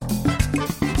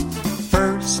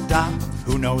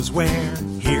knows where?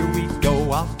 Here we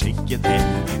go, I'll take you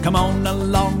there. Come on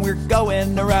along, we're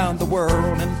going around the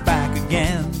world and back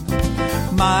again.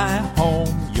 My home,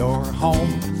 your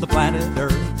home, the planet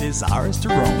Earth is ours to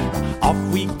roam. Off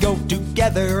we go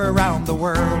together around the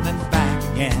world and back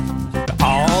again. To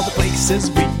all the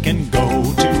places we can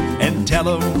go to and tell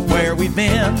them where we've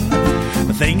been.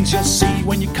 The things you'll see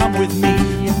when you come with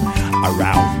me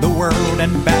around the world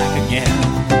and back again.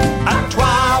 I'm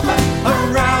traveling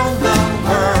around the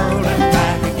world and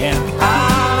back again.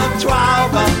 I'm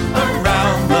traveling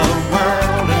around the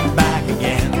world and back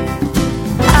again.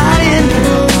 I didn't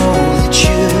know that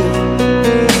you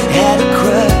had a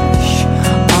crush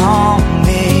on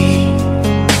me.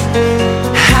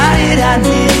 How did I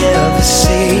never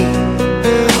see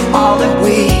all that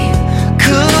we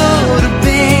could have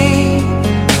been?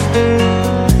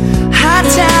 High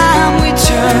time we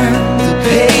turned the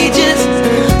pages,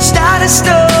 start a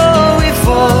story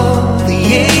for the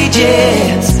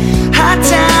ages. High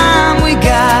time we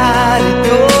got it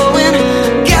going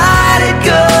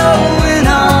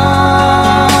on.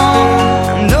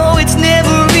 I know it's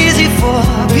never easy for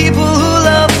people who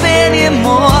love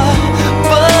anymore,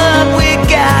 but we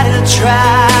gotta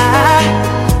try,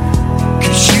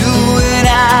 'cause you and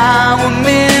I were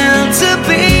meant to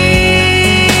be.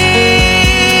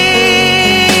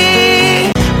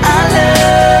 I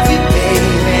love you,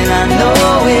 baby, and I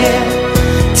know it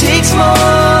takes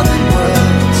more than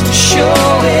words to show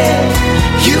it.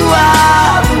 You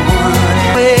are the one.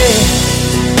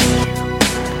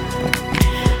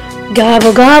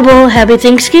 Gobble gobble, happy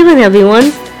Thanksgiving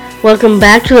everyone. Welcome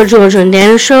back to the Georgia and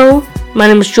Daniel Show. My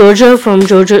name is Georgia from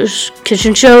Georgia's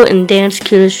Kitchen Show and Dan's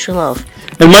Cutest to Love.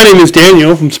 And my name is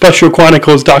Daniel from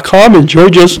SpecialChronicles.com and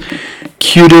Georgia's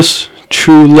Cutest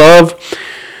True Love.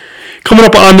 Coming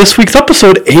up on this week's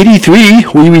episode 83,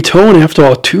 we return after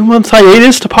a 2-month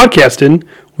hiatus to podcasting.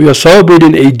 We are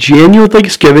celebrating a January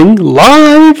Thanksgiving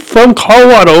live from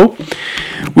Colorado.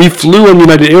 We flew on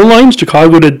United Airlines,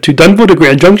 Chicago to Denver to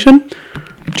Grand Junction.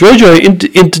 Georgia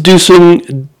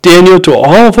introducing Daniel to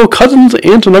all of her cousins,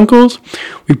 aunts, and uncles.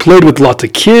 We played with lots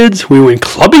of kids. We went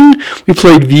clubbing. We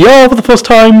played VR for the first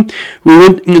time. We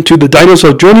went into the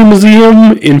Dinosaur Journey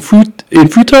Museum in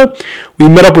Fruta. We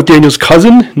met up with Daniel's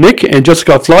cousin, Nick, and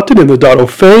Jessica Flotton and their daughter,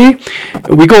 Faye.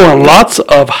 We go on lots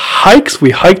of hikes.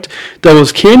 We hiked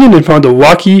Devil's Canyon and found a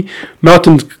Rocky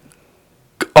Mountains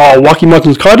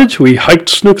Cottage. We hiked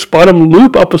Snook's Bottom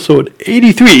Loop, episode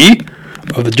 83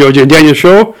 of the Georgia and Daniel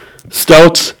Show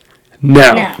starts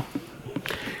now.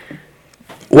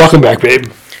 Welcome back,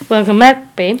 babe. Welcome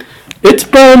back, babe. It's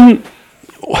been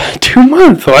 2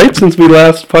 months, right, since we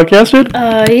last podcasted?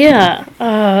 Yeah.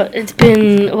 It's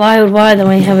been wild that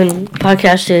we haven't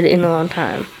podcasted in a long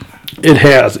time. It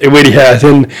has. It really has.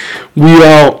 And we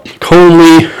are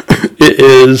currently, it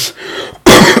is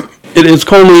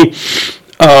currently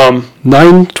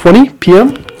 9:20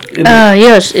 p.m.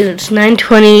 Yes, it's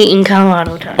 9:20 in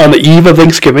Colorado time. On the eve of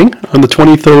Thanksgiving, on the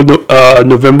 23rd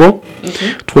November,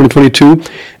 2022.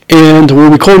 And we're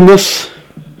recording this.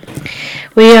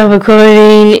 We are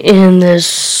recording in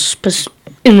this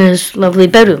lovely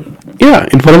bedroom. Yeah,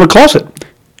 in front of a closet.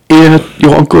 And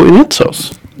your uncle and aunt's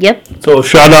house. Yep. So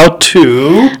shout out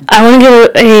to... I want to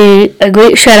give a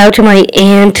great shout out to my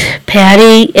Aunt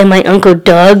Patty and my Uncle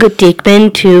Doug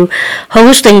Dickman to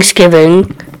host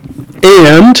Thanksgiving.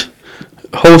 And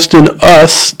hosting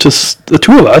us, the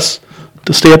two of us,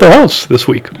 to stay at their house this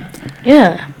week.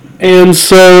 Yeah. And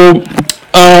so,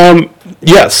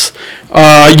 yes,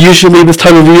 usually this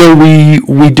time of year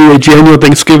we do a January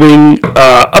Thanksgiving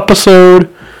episode,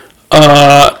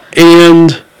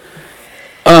 and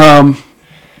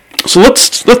so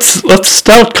let's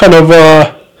start kind of.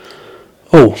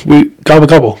 We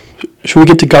gobble. Should we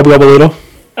get to gobble later?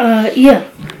 Yeah.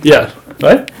 Yeah.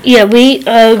 Right? Yeah, we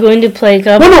are going to play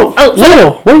gobble. No.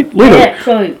 Wait, later. Yeah,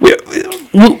 sorry.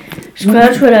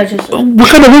 Scratch what I just said. What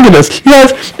kind of ring is this?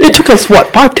 Yes, it took us,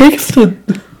 5 takes to...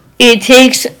 It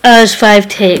takes us 5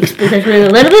 takes because we're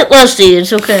a little bit rusty.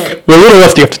 It's okay. We're a little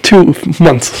rusty after 2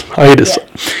 months hiatus. Yeah.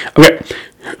 Okay.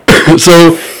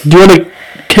 So, do you want to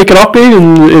kick it off, babe,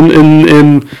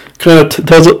 and kind of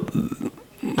tell us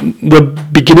the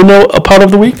beginning part of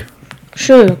the week?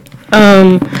 Sure.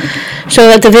 So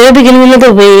at the very beginning of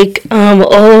the week,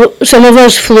 some of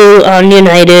us flew on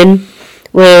United.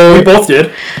 We both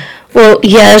did. Well,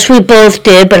 yes, we both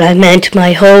did, but I meant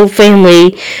my whole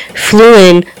family flew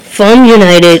in from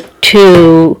United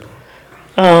to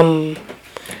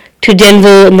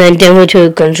Denver and then Denver to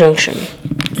Grand Junction.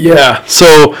 Yeah.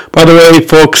 So, by the way,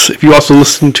 folks, if you also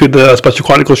listen to the Special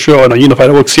Chronicles show on our Unified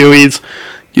Network series,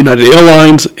 United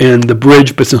Airlines and the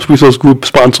Bridge Business Resource Group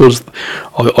sponsors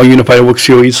our Unified Work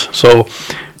Series. So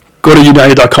go to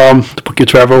united.com to book your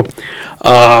travel.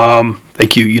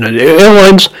 Thank you, United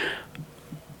Airlines.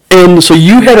 And so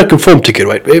you had a confirmed ticket,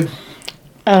 right, babe?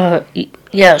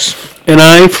 Yes. And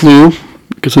I flew,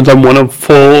 because since I'm one of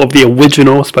four of the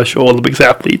original Special Olympics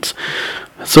athletes,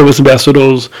 service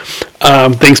ambassadors,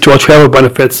 thanks to our travel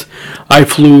benefits, I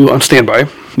flew on standby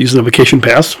using a vacation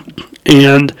pass.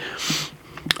 And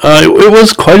it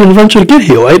was quite an adventure to get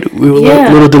here, right? We were a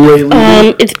little delayed.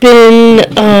 It's been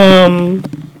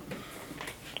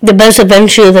the best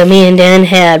adventure that me and Dan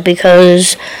had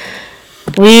because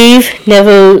we've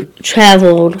never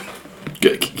traveled.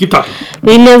 Keep talking.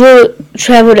 We never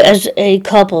traveled as a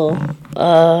couple.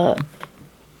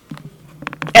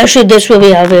 Actually, this will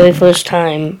be our very first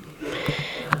time.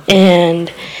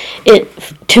 And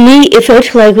to me, it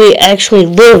felt like we actually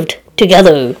lived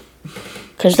together.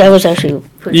 Because that was actually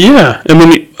pretty Yeah, I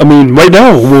mean, right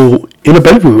now we're in a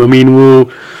bedroom. I mean, we're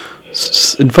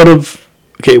in front of.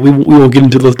 Okay, we won't get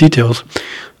into those details.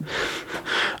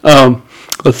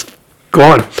 Let's go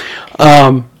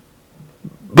on.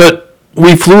 But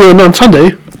we flew in on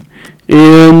Sunday,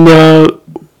 and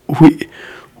we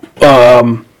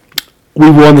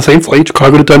were on the same flight,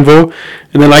 Chicago to Denver,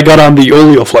 and then I got on the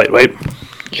earlier flight, right?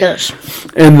 Yes.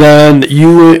 And then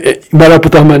you met up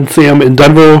with them and Sam in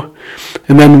Denver.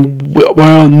 And then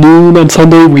around noon on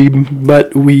Sunday, you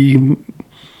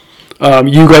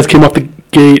guys came off the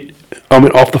gate,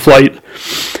 off the flight,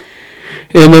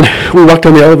 and then we walked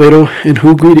down the elevator. And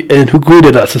who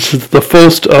greeted us? This is the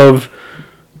first of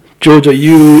Georgia.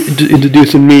 You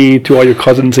introducing me to all your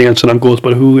cousins, aunts, and uncles.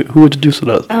 But who introduced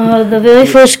us? The very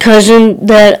first cousin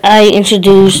that I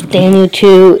introduced Daniel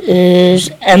to is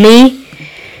Emmy.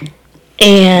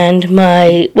 And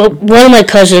one of my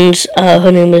cousins,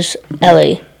 her name is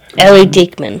Ellie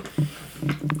Diekman.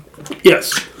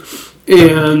 Yes,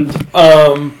 and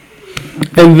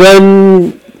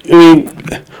then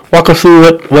walk us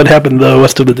through what happened the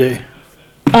rest of the day.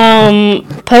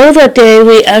 Part of that day,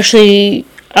 we actually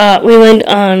we went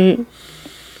on.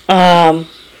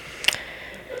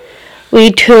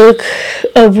 We've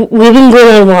been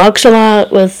going on walks a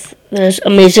lot with this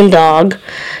amazing dog.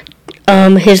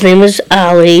 His name is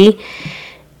Ali.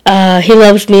 He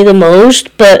loves me the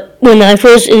most, but when I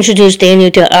first introduced Daniel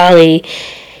to Ali,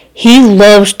 he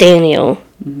loves Daniel.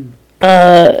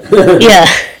 Yeah.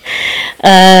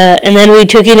 And then we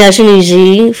took it nice and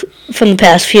easy from the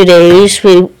past few days.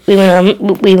 We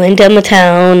went down the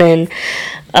town, and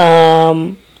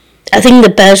I think the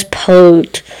best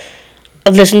part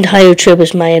of this entire trip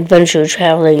is my adventure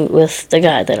traveling with the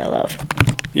guy that I love.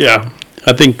 Yeah,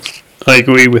 I think I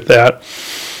agree with that.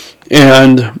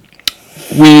 And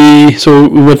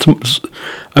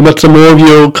I met some more of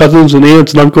your cousins and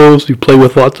aunts and uncles. We play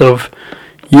with lots of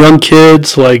young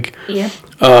kids like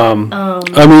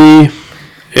Ami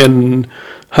and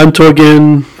Hunter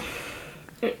again.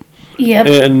 Yep.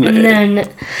 And then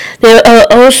there are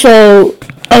also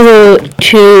other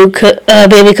two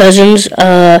baby cousins.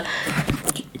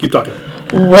 Keep talking.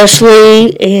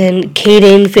 Wesley and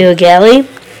Kaden Ferragalli.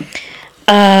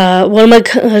 One of my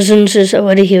cousins is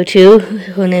already here too.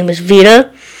 Her name is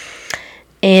Vita.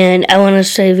 And I want to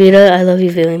say, Vita, I love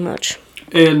you very much.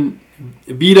 And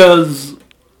Vita's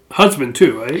husband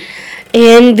too, right?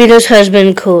 And Vita's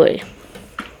husband, Corey.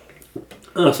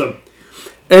 Awesome.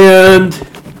 And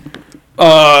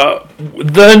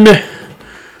then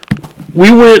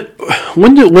we went.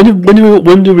 When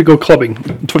did we go clubbing?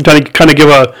 Trying to kind of give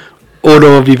a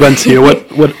order of events here. What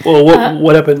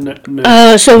happened?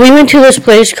 So we went to this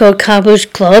place called Copper's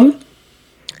Club,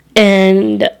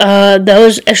 and that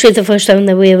was actually the first time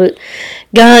that we ever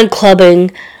gone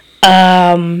clubbing.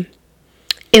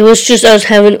 It was just us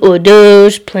having hors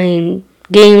d'oeuvres, playing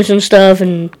games and stuff,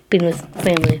 and being with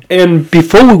family. And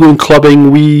before we went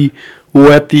clubbing, we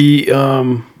were at the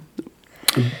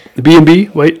B&B,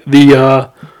 right? The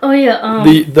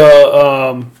B&B.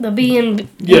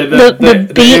 Yeah, the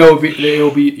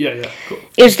AOB. Yeah, cool.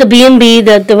 It's the B&B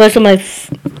that the rest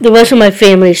of my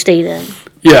family stayed in.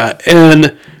 Yeah,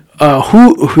 and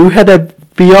who had that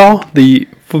VR?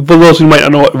 For those who might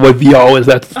not know what VR is,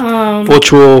 that's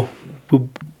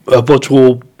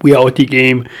virtual reality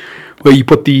game where you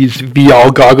put these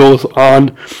VR goggles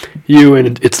on you,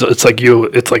 and it's like you're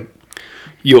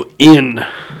in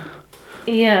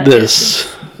this.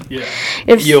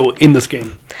 You're in this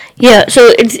game. Yeah,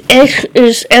 so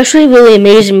it's actually really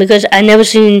amazing because I never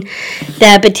seen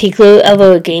that particular of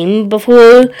a game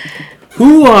before.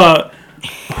 Who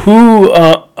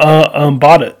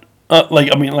bought it?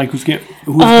 Who's getting?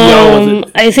 Was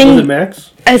it? I think. Was it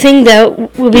Max? I think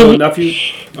that would be Your nephew.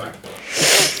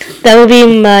 that would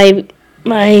be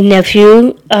my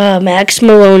nephew, Max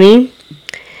Maloney.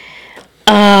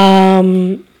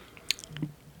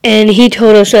 And he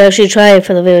told us to actually try it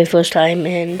for the very first time.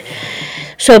 And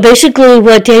so basically,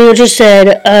 what Daniel just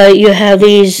said, you have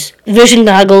these vision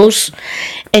goggles,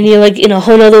 and you're like in a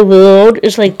whole other world.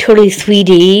 It's like totally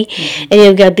 3D, and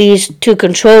you've got these two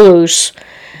controllers.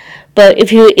 But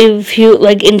if you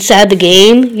like inside the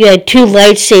game, you had two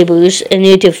lightsabers, and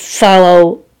you had to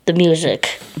follow the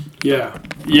music. Yeah,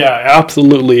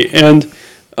 absolutely. And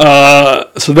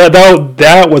so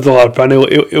that was a lot of fun.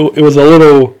 It was a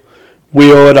little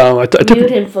weird. Weird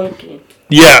and funky.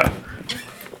 Yeah.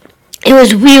 It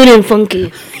was weird and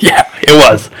funky. Yeah, it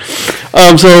was.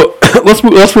 So let's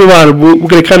move on. We're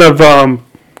gonna kind of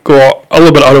go a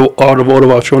little bit out of order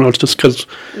of our show notes, just because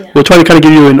we're trying to kind of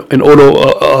give you an order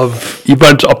of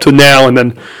events up to now, and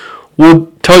then we'll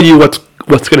tell you what's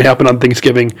gonna happen on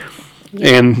Thanksgiving,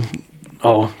 and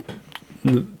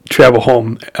travel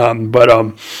home. But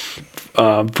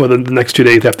for the next 2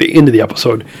 days after the end of the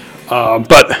episode.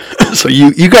 But so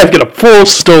you guys get a full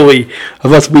story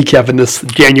of us recapping this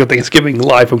January Thanksgiving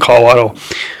live from Colorado.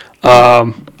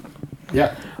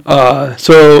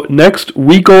 So next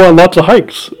we go on lots of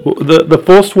hikes. The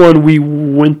first one we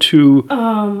went to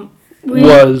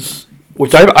was,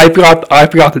 which I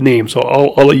forgot the name, so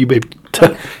I'll let you maybe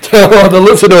tell the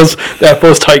listeners that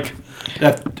first hike,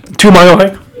 that 2 mile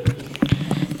hike.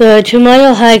 The 2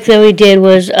 mile hike that we did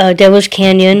was Devil's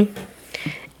Canyon.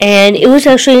 And it was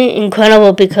actually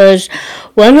incredible because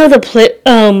one of the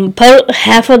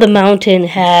half of the mountain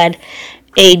had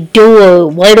a door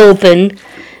wide open,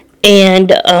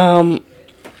 and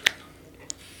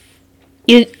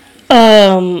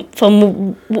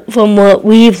from what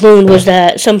we've learned was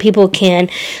that some people can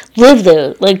live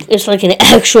there, like it's like an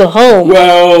actual home.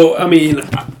 Well, I mean,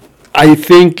 I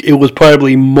think it was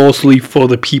probably mostly for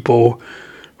the people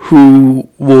who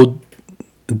will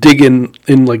dig in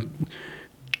like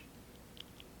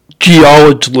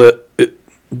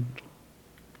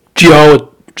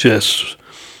geologists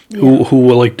who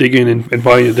will like dig in and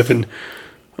find the different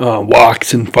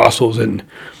rocks and fossils, and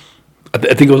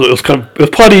I think it was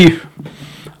probably,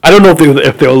 I don't know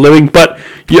if they were living, but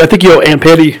I think Aunt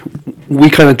Patty, we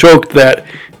kind of joked that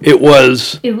it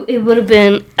was. It would have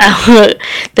been.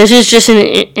 This is just an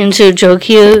inside joke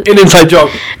here. An inside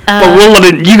joke, but we'll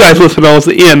let you guys listen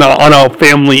in on our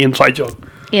family inside joke.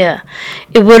 Yeah,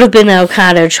 it would have been our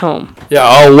cottage home. Yeah,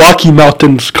 our Rocky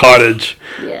Mountains cottage.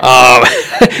 Yeah.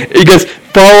 You guys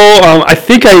follow. I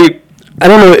think I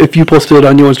don't know if you posted it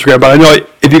on your Instagram, but I know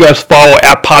if you guys follow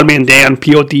at Podmandan,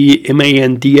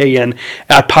 PODMANDAN,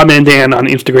 at Podmandan on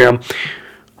Instagram.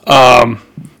 I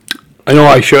know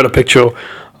I shared a picture.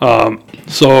 And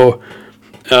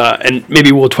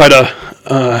maybe we'll try to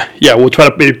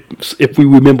maybe, if we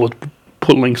remember,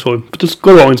 put links on. Just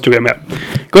go to our Instagram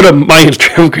go to my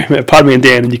Instagram at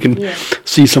Podmandan, and you can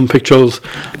see some pictures.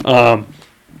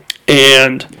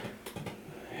 And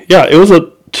it was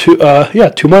a 2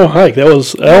 mile hike. That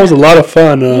was a lot of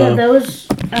fun. That was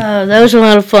a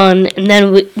lot of fun. And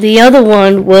then the other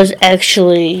one was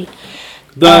actually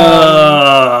the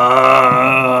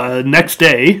next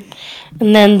day.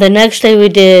 And then the next day we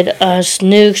did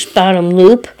Snook's Bottom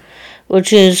Loop,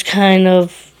 which is kind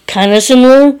of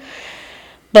similar,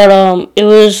 but it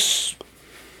was,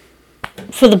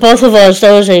 for the both of us,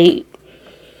 that was a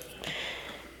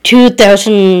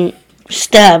 2,000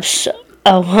 steps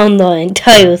around the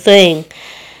entire thing.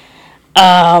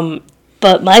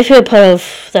 But my favorite part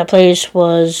of that place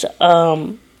was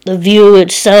the view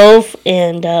itself,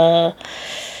 and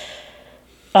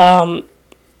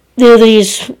there are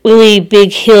these really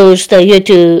big hills that you had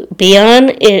to be on.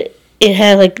 It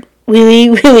had like really,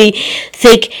 really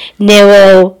thick,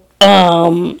 narrow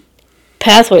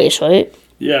pathways, right?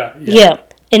 Yeah.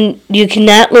 And you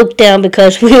cannot look down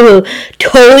because we were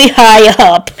totally high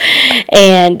up.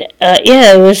 And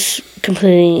it was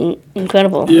completely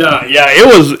incredible. Yeah,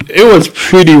 it was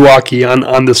pretty rocky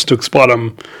on the Snook's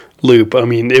Bottom Loop. I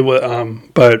mean, it was,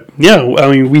 but yeah, I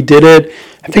mean, we did it.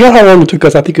 I forgot how long it took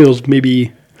us. I think it was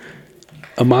maybe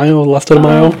a mile, less than a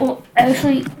mile. Well,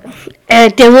 actually,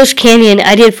 at Devil's Canyon,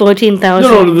 I did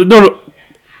 14,000. No.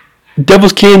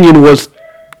 Devil's Canyon it was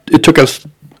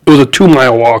a 2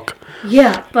 mile walk.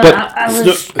 Yeah, but I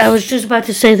was just about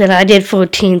to say that I did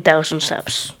 14,000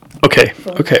 steps. Okay.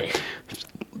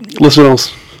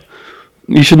 Listeners,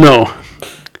 you should know,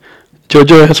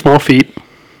 Georgia has small feet.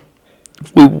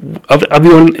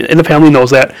 Everyone in the family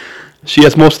knows that. She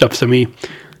has more steps than me.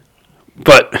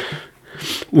 But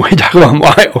we talk about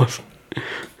miles.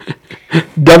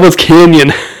 Devil's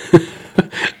Canyon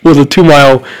was a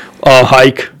 2-mile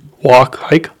hike.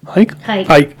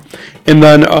 And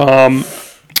then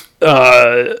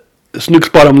Snook's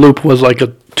Bottom Loop was like a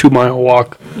 2-mile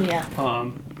walk.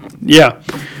 Yeah.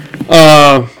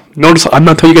 Notice I'm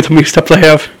not telling you guys how many steps I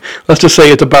have. Let's just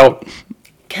say it's about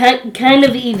Kind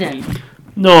of even.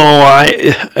 No,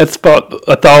 it's about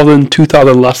 1,000,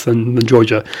 2,000 less than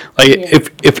Georgia. Like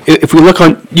if we look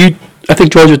on you, I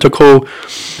think Georgia took a whole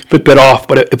bit off.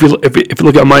 But if you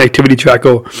look at my activity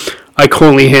tracker, I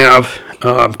currently have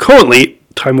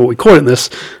time we're recording this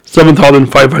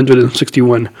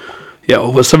 7,561. Yeah,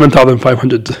 over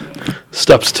 7,500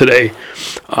 steps today.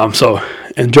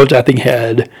 And Georgia I think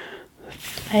had.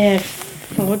 I had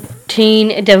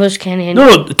 14 at Devil's Canyon.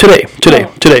 No, today.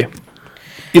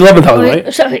 11,000,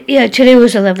 right? Sorry, yeah, today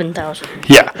was 11,000.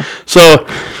 Yeah, so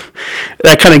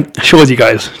that kind of shows you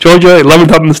guys. Georgia,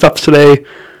 11,000 steps today,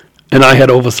 and I had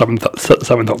over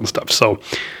 7,000 steps. So,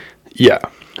 yeah,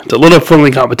 it's a little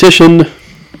friendly competition.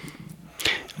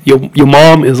 Your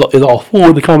mom is all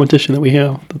for the competition that we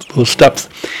have. Those steps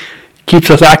keeps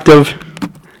us active,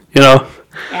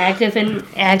 Active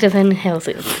and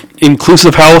healthy.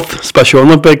 Inclusive health, Special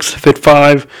Olympics, Fit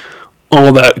 5,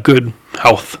 all that good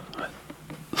health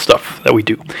stuff that we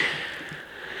do.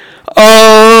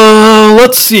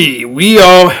 Let's see. We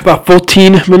are about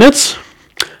 14 minutes.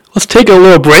 Let's take a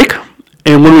little break,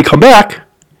 and when we come back,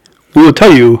 we will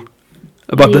tell you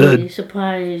about the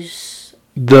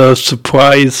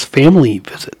surprise family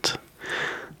visit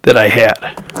that I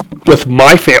had with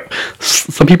my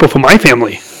some people from my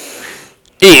family.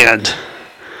 And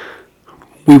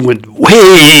we went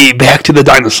way back to the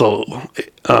dinosaur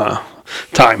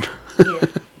time. Yeah.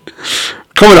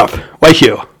 Coming up right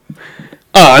here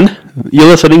you're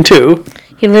listening to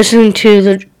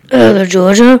the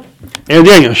Georgia and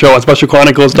Daniel Show on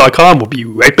SpecialChronicles.com. We'll be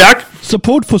right back.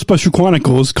 Support for Special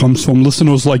Chronicles comes from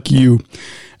listeners like you.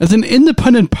 As an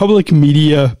independent public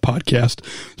media podcast,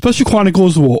 Special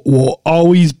Chronicles will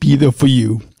always be there for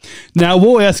you. Now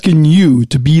we're asking you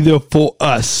to be there for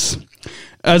us.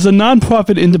 As a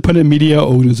nonprofit independent media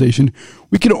organization,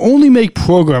 we can only make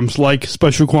programs like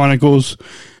Special Chronicles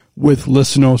with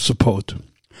listener support.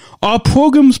 Our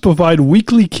programs provide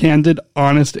weekly, candid,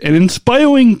 honest, and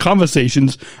inspiring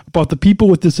conversations about the people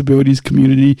with disabilities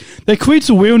community that creates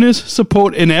awareness,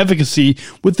 support, and advocacy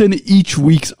within each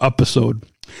week's episode.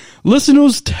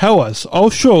 Listeners tell us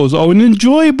our shows are an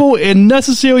enjoyable and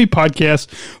necessary podcast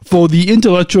for the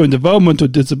intellectual and developmental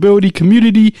disability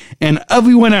community and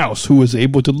everyone else who is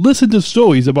able to listen to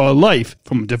stories about life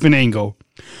from a different angle.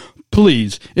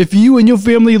 Please, if you and your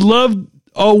family love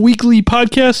our weekly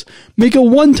podcast, make a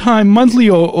one-time, monthly,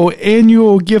 or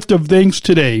annual gift of thanks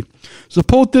today.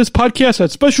 Support this podcast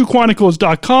at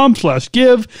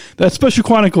specialchronicles.com/give. That's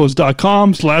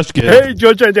specialchronicles.com/give. Hey,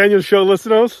 Georgia and Daniel Show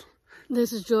listeners.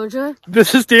 This is Georgia.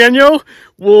 This is Daniel.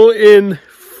 We're in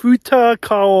Futa,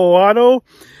 Colorado.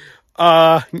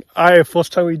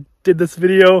 First time we did this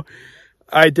video,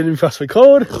 I didn't press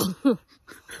record.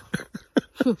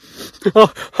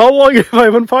 How long have I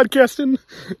been podcasting?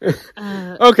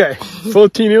 Okay,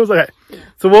 14 years. Okay,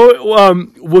 so we're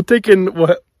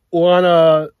on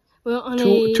a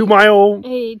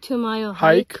 2-mile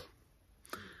hike,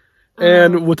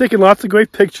 and we're taking lots of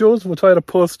great pictures. We'll try to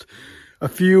post a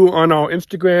few on our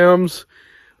Instagrams,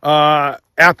 at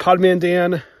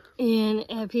PodmanDan and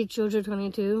at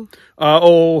PeteGeorgia22.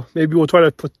 Maybe we'll try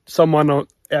to put some on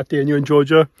at Daniel in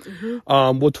Georgia.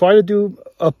 Mm-hmm. We'll try to do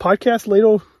a podcast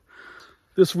later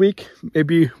this week,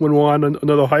 maybe when we're on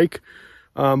another hike.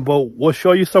 But we'll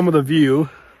show you some of the view.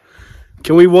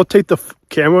 Can we rotate the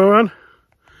camera around?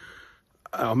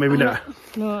 Maybe not.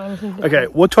 No, I don't think that. Okay,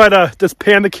 we'll try to just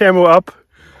pan the camera up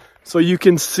so you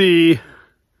can see.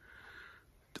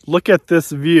 Look at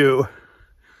this view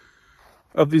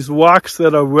of these rocks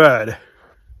that are red.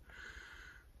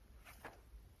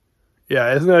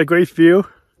 Yeah, isn't that a great view?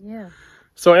 Yeah.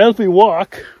 So as we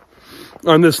walk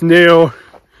on this narrow,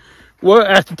 we're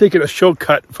actually taking a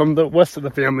shortcut from the rest of the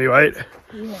family, right?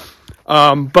 Yeah.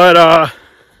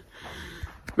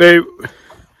 Babe,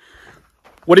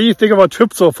 what do you think of our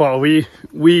trip so far? We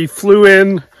flew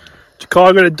in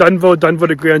Chicago to Denver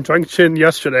to Grand Junction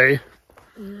yesterday.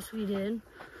 Yes, we did.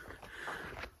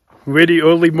 Really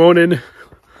early morning,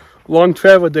 long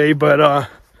travel day, but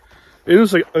it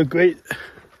was a great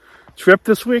trip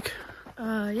this week.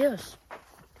 Yes.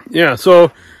 Yeah,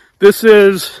 so this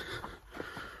is,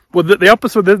 well, the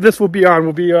episode that this will be on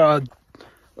will be a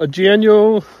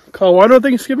January Colorado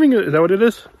Thanksgiving. Is that what it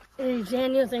is? It's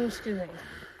January Thanksgiving.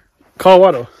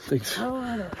 Colorado.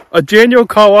 A Daniel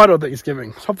Colorado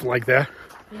Thanksgiving, something like that.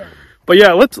 Yeah. But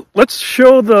yeah, let's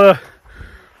show the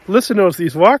listeners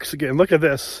these walks again. Look at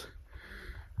this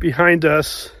behind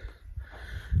us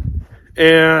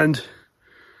and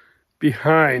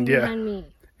behind me.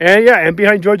 And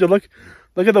behind Georgia. Look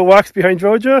at the walks behind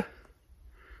Georgia.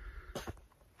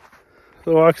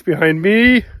 The walks behind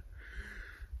me.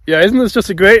 Yeah, isn't this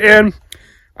just a great? And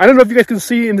I don't know if you guys can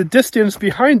see in the distance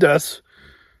behind us,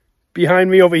 behind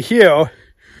me over here,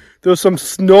 there's some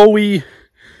snowy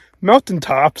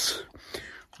mountaintops.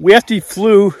 We actually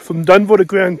flew from Dunville to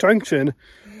Grand Junction.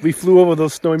 We flew over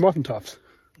those snowy mountaintops.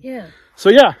 Yeah. So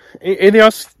yeah, anything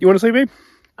else you want to say, babe?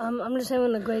 I'm just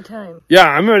having a great time. Yeah,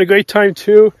 I'm having a great time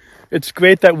too. It's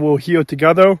great that we're here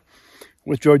together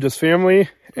with Georgia's family.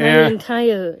 My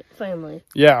entire family.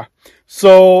 Yeah.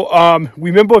 So,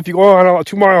 remember, if you go on a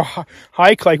 2-mile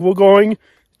hike like we're going,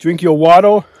 drink your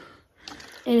water.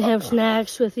 And have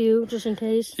snacks with you, just in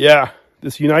case. Yeah.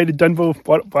 This United Denver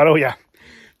bottle, yeah.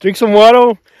 Drink some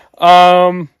water,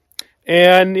 and,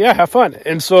 yeah, have fun.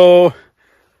 And so,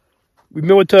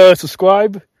 remember to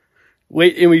subscribe,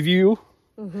 rate, and review.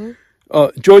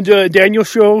 Georgia and Daniel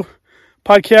Show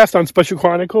podcast on Special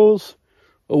Chronicles,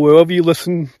 or wherever you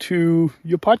listen to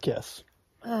your podcasts.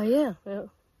 Yeah.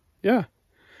 Yeah.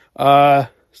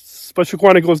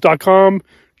 SpecialChronicles.com,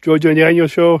 Georgia and Daniel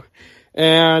Show,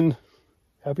 and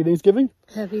happy Thanksgiving.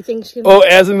 Happy Thanksgiving. Oh,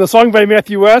 as in the song by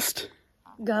Matthew West.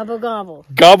 Gobble, gobble.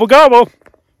 Gobble, gobble.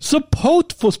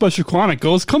 Support for Special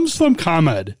Chronicles comes from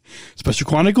ComEd. Special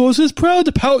Chronicles is proud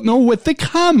to partner with the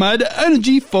ComEd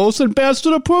Energy Force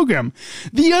Ambassador Program.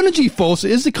 The Energy Force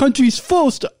is the country's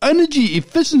first energy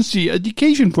efficiency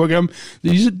education program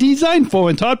designed for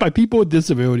and taught by people with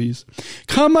disabilities.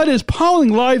 ComEd is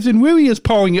powering lives and really is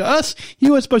powering us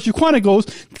here at Special Chronicles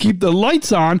to keep the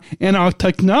lights on and our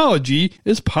technology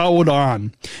is powered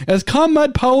on. As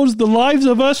ComEd powers the lives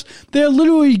of us, they are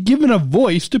literally giving a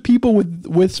voice to people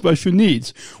with special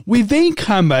needs. We thank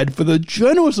ComEd for the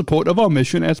generous support of our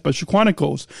mission at Special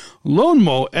Chronicles. Learn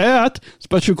more at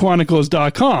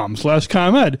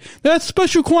specialchronicles.com/ComEd. That's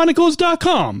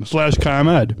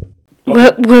specialchronicles.com/ComEd.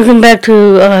 Welcome back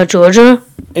to Georgia.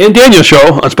 And Daniel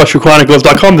Show on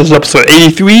SpecialChronicles.com. This is episode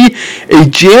 83, a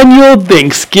January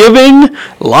Thanksgiving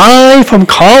live from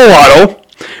Colorado.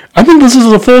 I think this is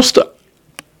the first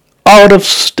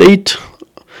out-of-state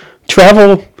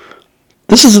travel.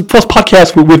 This is the first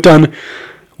podcast we've done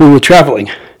when we were traveling.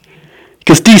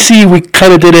 Because DC, we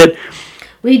kind of did it.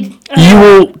 We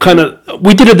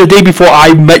did it the day before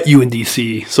I met you in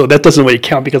DC, so that doesn't really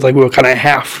count because we were kind of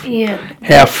half. Yeah.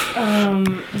 Half.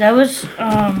 That was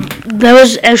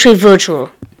actually virtual.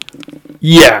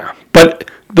 Yeah, but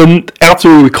then after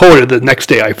we recorded, the next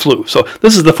day I flew. So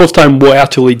this is the first time we're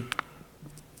actually.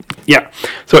 Yeah.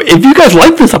 So if you guys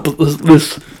like this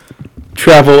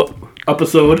travel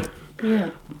episode.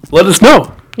 Yeah. Let us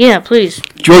know. Yeah, please.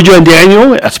 Georgia and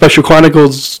Daniel at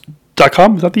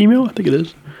SpecialChronicles.com. Is that the email? I think it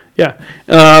is. Yeah.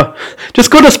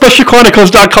 Just go to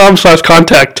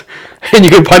SpecialChronicles.com/contact and you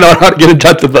can find out how to get in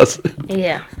touch with us.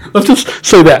 Yeah. Let's just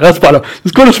say that. That's better.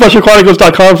 Just go to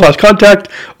SpecialChronicles.com/contact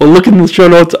or look in the show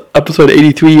notes, episode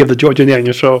 83 of the Georgia and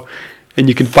Daniel Show, and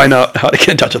you can find out how to get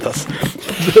in touch with us.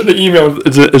 The email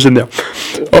is in there.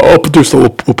 I'll produce,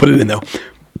 we'll put it in there.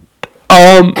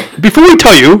 Before we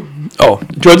tell you,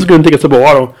 George's going to take a sip of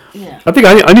water. Yeah. I think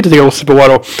I need to take a little sip of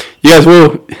water. You guys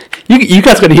will. You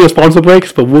guys going to hear sponsor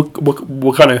breaks, but we're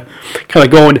kind of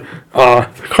going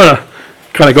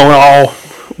all.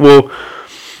 We'll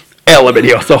add a little bit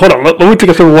here. So hold on. Let me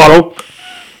take a sip of water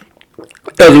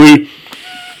as we.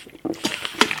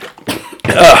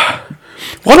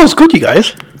 Water's good, you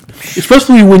guys,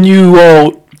 especially when you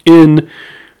are in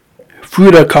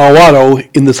Fruita, Colorado,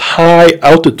 in this high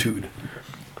altitude.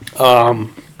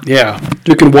 Yeah,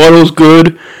 drinking water is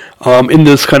good. In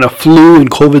this kind of flu and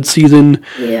COVID season,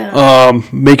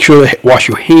 make sure to wash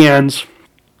your hands,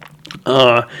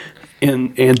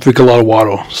 and drink a lot of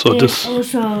water. So just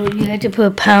also you had to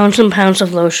put pounds and pounds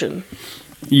of lotion.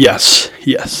 Yes.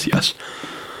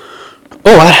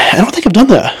 Oh, I don't think I've done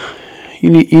that. You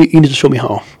need to show me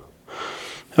how.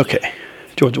 Okay,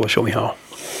 Georgia will show me how.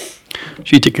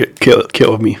 She take care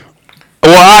of me.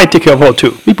 Well, I take care of her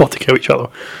too. We both take care of each other.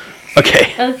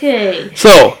 Okay.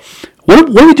 So, what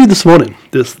did we do this morning?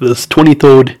 This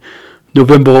 23rd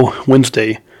November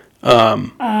Wednesday.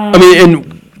 And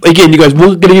again, you guys,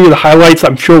 we're gonna give you the highlights.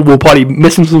 I'm sure we'll probably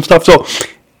missing some stuff. So,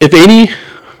 if any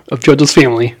of Georgia's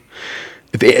family,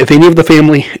 if any of the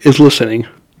family is listening,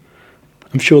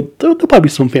 I'm sure there'll probably be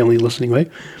some family listening, right?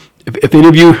 If any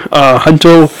of you,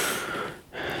 Hunter,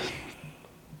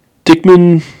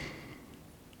 Dickman,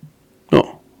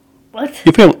 What?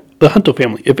 Your family, the Hunter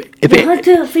family. If The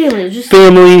Hunter family. Just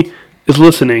family is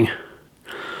listening,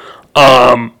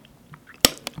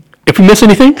 if we miss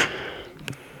anything,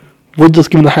 we'll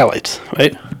just give them the highlights,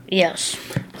 right? yes.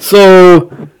 So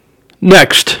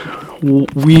next,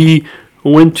 we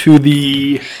went to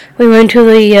the We went to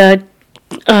the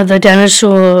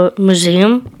dinosaur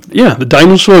museum. the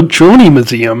Dinosaur Journey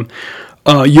Museum.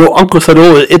 Your uncle said,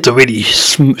 "Oh, it's a really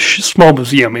small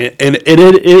museum," and it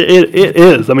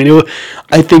is. I mean,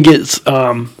 I think it's.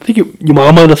 I think your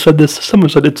mom might have said this. Someone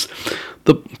said it's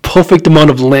the perfect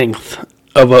amount of length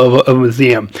of a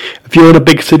museum. If you're in a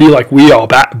big city like we are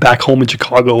back home in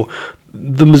Chicago,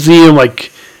 the museum,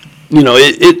 like, you know,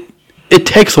 it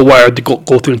takes a while to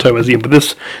go through the entire museum. But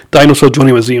this Dinosaur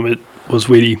Journey Museum, it was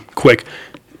really quick.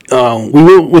 We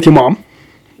went with your mom,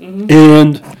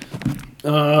 and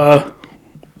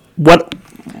what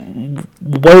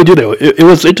we do there? It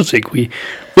was interesting. We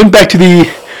went back to the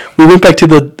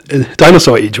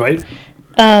dinosaur age, right?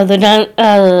 The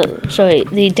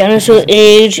dinosaur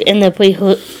age and the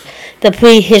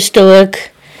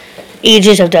prehistoric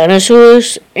ages of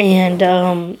dinosaurs, and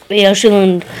we actually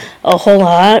learned a whole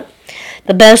lot.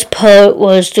 The best part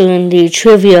was doing the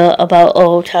trivia about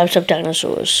all types of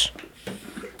dinosaurs.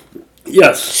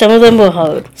 Yes. Some of them were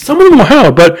hard. Some of them were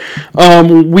hard, but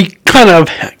we kind of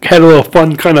had a little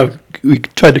fun. We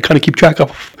tried to kind of keep track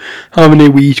of how many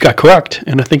we each got correct,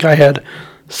 and I think I had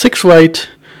 6 right.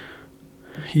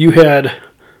 You had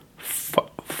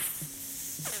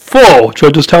 4. Joe,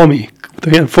 just tell me.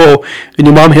 You had 4, and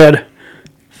your mom had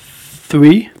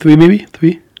 3. 3 maybe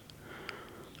 3.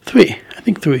 3. I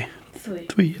think 3.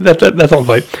 3. That sounds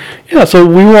right. Yeah. So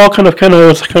we were all kind of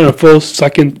first,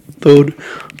 second, third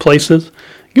places.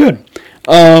 Good.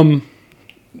 There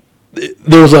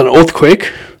was an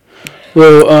earthquake.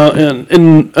 Well, and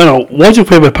I don't know. What's your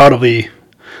favorite part of the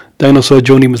Dinosaur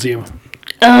Journey Museum?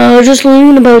 Just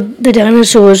learning about the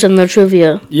dinosaurs and the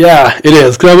trivia. Yeah, it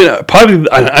is. 'Cause I mean, probably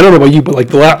I don't know about you, but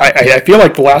like I feel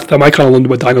like the last time I kind of learned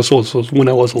about dinosaurs was when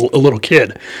I was a little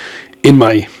kid, in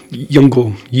my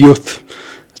younger youth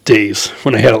days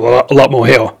when I had a lot more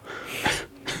hair.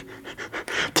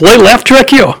 Play laugh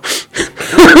track here.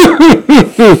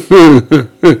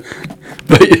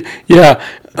 But yeah,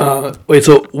 wait.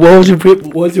 So what was your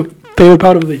favorite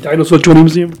part of the Dinosaur Journey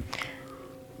Museum?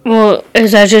 Well,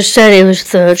 as I just said, it was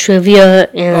the trivia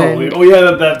and... Oh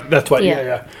yeah, that's right.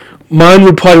 Yeah. Mine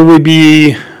would probably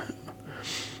be, I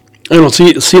don't know,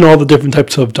 seeing all the different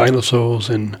types of dinosaurs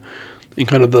and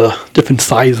kind of the different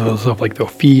sizes of like their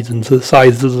feet and the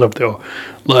sizes of their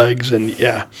legs, and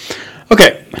yeah.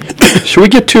 Okay, should we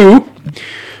get to,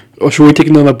 or should we take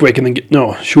another break and then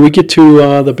should we get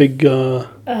to the big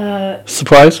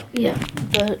surprise? Yeah,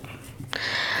 but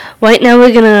right now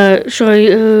we're going to show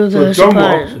you the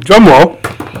surprise. Drum roll.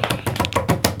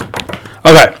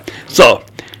 Okay, so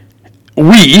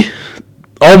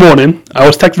all morning, I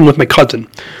was texting with my cousin.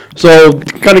 So,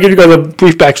 kind of give you guys a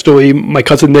brief backstory. My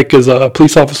cousin Nick is a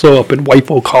police officer up in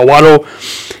Whiteville, Colorado.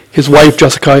 His wife,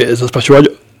 Jessica, is a special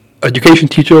education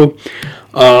teacher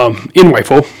in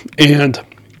Whiteville. And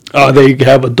they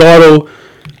have a daughter,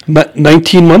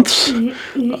 19 months.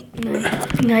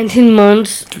 19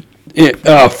 months.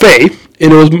 Faye.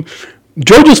 And it was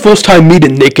Georgia's first time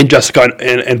meeting Nick and Jessica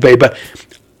and Faye. But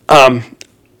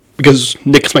because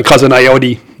Nick is my cousin, I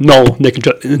already know Nick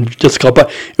and Jessica,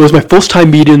 but it was my first time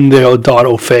meeting their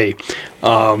daughter, Faye.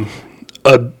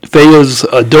 Faye is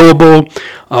adorable.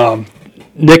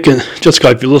 Nick and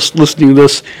Jessica, if you're listening to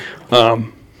this,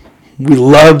 we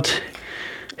loved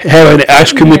having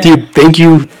ice cream with you. Thank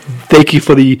you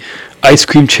for the ice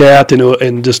cream chat,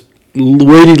 and just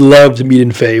really loved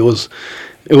meeting Faye. It was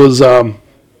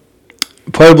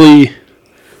probably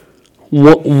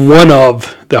one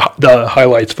of the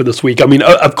highlights for this week. I mean,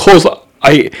 of course,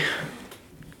 I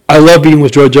love being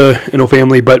with Georgia and her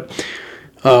family, but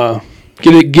get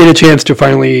a chance to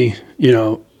finally,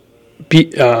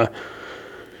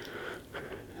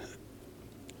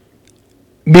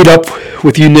 meet up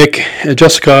with you, Nick, and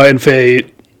Jessica, and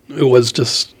Faye.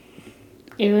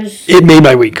 It made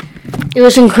my week. It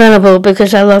was incredible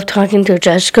because I love talking to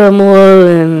Jessica more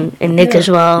and Nick as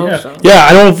well. Yeah, so.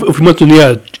 I don't know if we mentioned,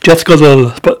 Jessica's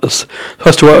a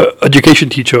special education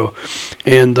teacher.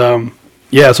 And,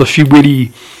 so she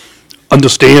really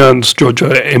understands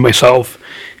Georgia and myself.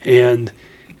 And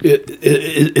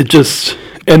it just,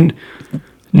 and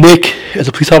Nick, as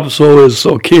a police officer, is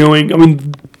so caring. I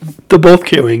mean, they're both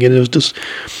caring. And it was just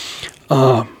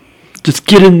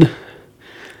getting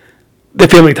the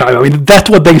family time. I mean, that's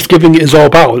what Thanksgiving is all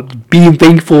about, being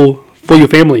thankful for your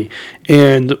family.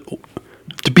 And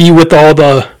to be with all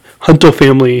the Hunter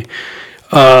family,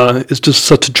 is just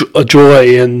such a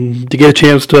joy, and to get a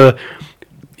chance to,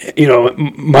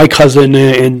 my cousin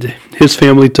and his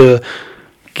family, to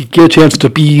get a chance to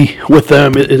be with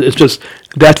them, it's just,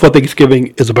 that's what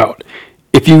Thanksgiving is about.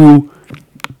 If you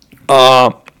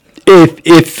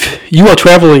if you are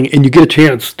traveling and you get a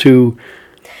chance to,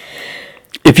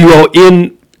 if you are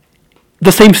in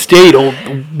the same state or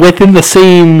within the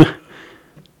same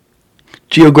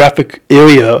geographic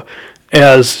area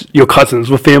as your cousins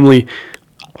with family,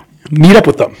 meet up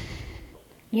with them.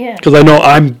 Yeah. Because I know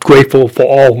I'm grateful for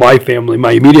all my family,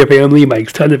 my immediate family, my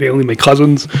extended family, my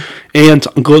cousins, aunts,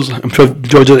 uncles. I'm sure,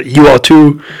 Georgia, you are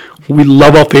too. We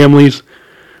love our families.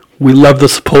 We love the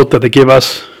support that they give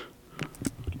us.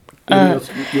 Yeah,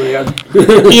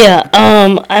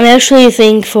 I'm actually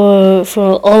thankful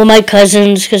for all of my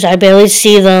cousins because I barely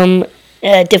see them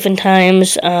at different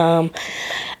times. I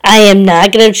am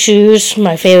not going to choose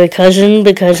my favorite cousin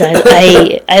because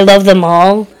I love them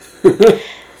all.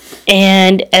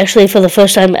 And actually, for the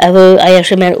first time ever, I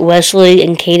actually met Wesley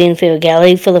and Kaden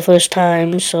Ferragalli for the first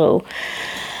time. So,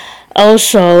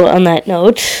 also, on that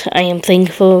note, I am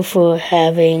thankful for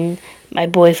having my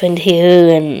boyfriend here,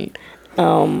 and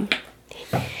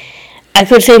I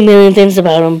could say a million things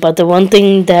about him, but the one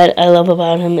thing that I love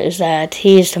about him is that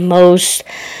he is the most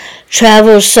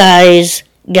travel-size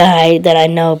guy that I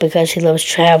know because he loves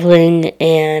traveling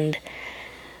and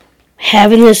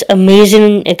having this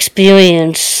amazing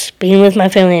experience, being with my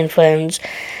family and friends,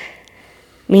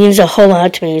 means a whole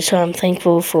lot to me, so I'm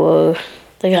thankful for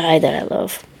the guy that I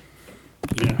love.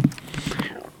 Yeah.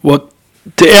 Well,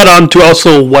 to add on to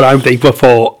also what I'm thankful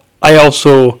for, I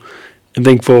also am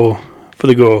thankful for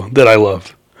the girl that I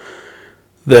love.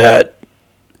 That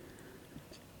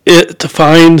to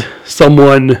find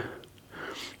someone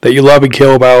that you love and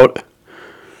care about,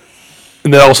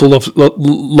 and that also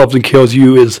loves and cares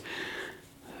you, is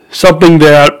something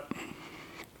that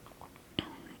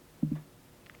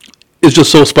is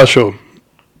just so special.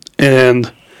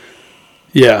 And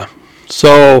yeah,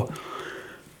 so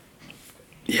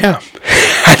yeah,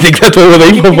 I think that's what we're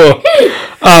thankful for.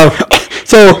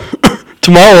 So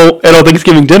tomorrow at our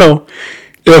Thanksgiving dinner,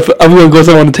 if everyone goes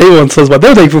around the table and says what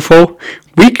they're thankful for,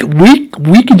 we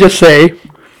can just say,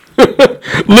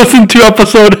 listen to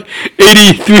episode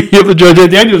 83 of the Georgia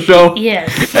and Daniel Show.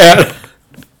 Yes. At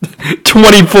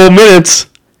 24 minutes.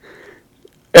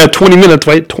 At 20 minutes,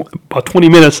 right? About 20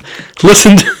 minutes.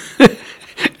 Listen to,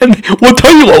 and we'll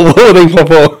tell you what we're thankful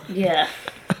for. Yeah.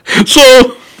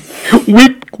 So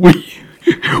we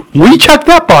checked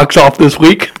that box off this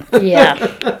week. Yeah.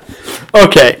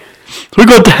 Okay. So we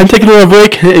go and take a little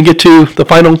break and get to the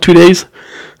final 2 days,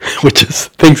 which is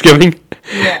Thanksgiving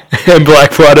and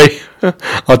Black Friday.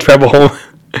 I'll travel home.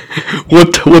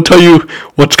 We'll tell you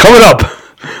what's coming up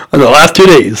on the last 2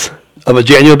 days of a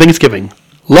January Thanksgiving,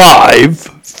 live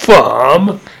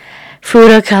from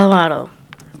Fruta, Colorado.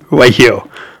 Right here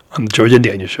on the Georgia and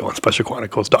Daniel Show on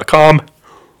SpecialChronicles.com.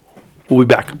 We'll be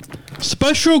back.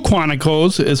 Special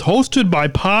Chronicles is hosted by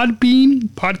Podbean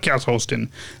Podcast Hosting,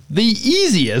 the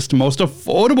easiest, most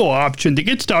affordable option to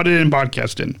get started in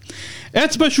podcasting.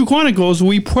 At Special Chronicles,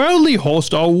 we proudly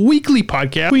host our weekly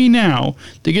podcast free now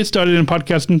to get started in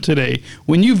podcasting today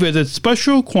when you visit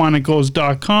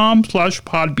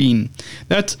specialchronicles.com/podbean.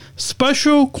 That's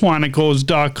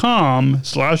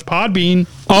specialchronicles.com/podbean.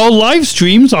 Our live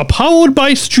streams are powered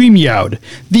by StreamYard,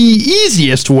 the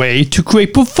easiest way to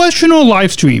create professional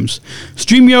live streams.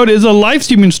 StreamYard is a live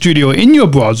streaming studio in your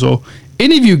browser.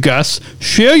 Interview guests,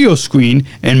 share your screen,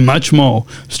 and much more.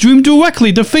 Stream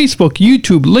directly to Facebook,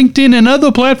 YouTube, LinkedIn, and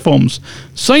other platforms.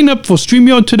 Sign up for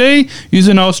StreamYard today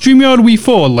using our StreamYard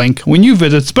referral link when you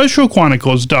visit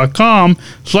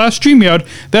specialchronicles.com/StreamYard.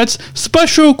 That's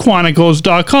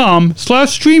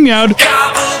specialchronicles.com/StreamYard.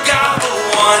 Gobble, gobble,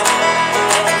 one.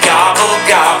 Gobble,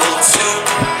 gobble, two.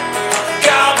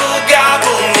 Gobble,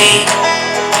 gobble, me.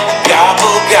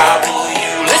 Gobble, gobble,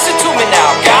 you. Listen to me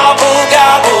now. Gobble,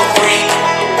 gobble, three.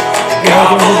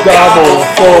 Gobble, gobble,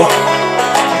 four.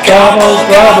 Gobble,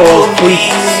 gobble,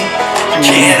 please.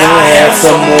 Can I have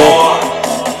some more?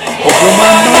 Oh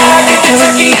my mind, it's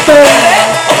turkey belly.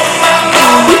 Oh my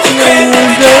mind, with the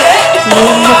cranberry jelly. Oh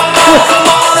my mind, come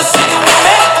on and sing with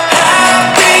me.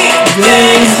 Happy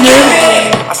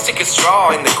Thanksgiving. I stick a straw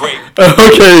in the grape.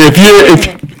 Okay, if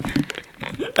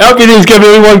happy Thanksgiving,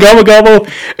 everyone. Gobble gobble.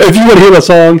 If you want to hear a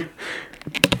song,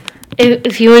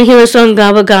 If you want to hear the song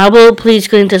Gobble Gobble, please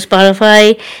go into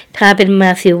Spotify, type in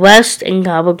Matthew West, and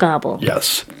Gobble Gobble.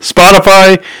 yes,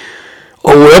 Spotify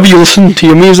or wherever you listen to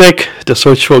your music, just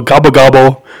search for Gobble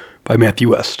Gobble by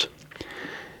Matthew West.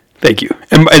 Thank you.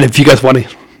 And if you guys want to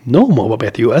know more about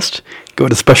Matthew West, go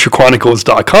to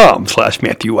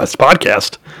specialchronicles.com/Matthew West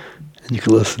podcast, and you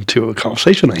can listen to a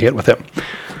conversation I had with him.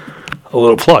 A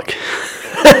little plug.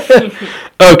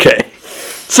 Okay,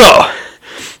 so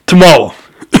tomorrow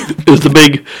is the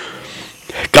big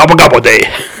gobble gobble day.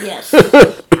 Yes.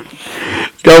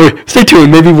 Stay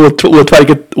tuned. Maybe we'll try to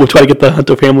get the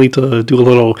Hunter family to do a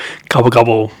little gobble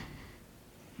gobble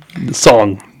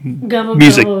song, Gobble,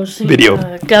 music gobble, video.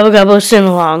 Gobble gobble sing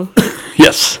along.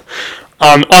 Yes,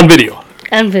 on video.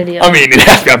 And video. I mean, it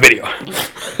has to be on video,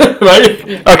 right?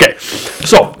 Yeah. Okay,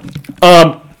 so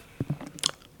I'll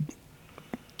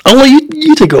let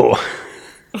you to go.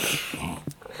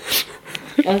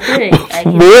 Okay.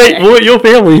 Wait, your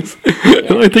families. Yeah.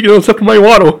 I think it'll sip my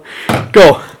water.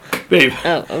 Go, babe.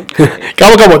 Oh, okay.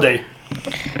 Gobble gobble day.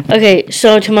 Okay,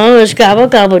 so tomorrow is Gobble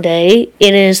Gobble Day.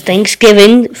 It is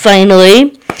Thanksgiving,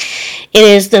 finally. It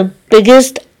is the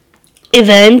biggest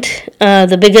event,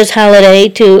 the biggest holiday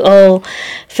to all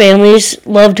families,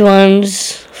 loved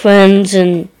ones, friends,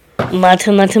 and lots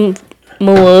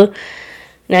more.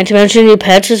 Not to mention your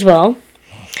pets as well.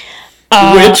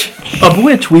 Which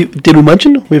did we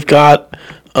mention? We've got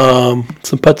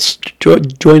some pets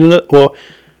joining it. Well,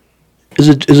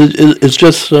 it's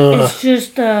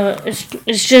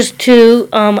just two,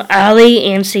 Ollie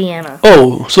and Sienna.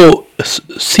 Oh, so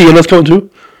Sienna's coming too?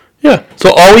 Yeah.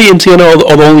 So Ollie and Sienna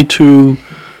are the only two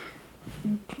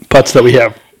pets that we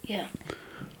have. Yeah.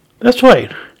 That's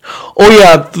right. Oh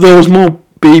yeah, there was more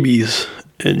babies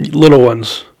and little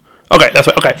ones. Okay, that's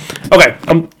right. Okay.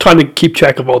 I'm trying to keep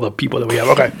track of all the people that we have.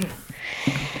 Okay.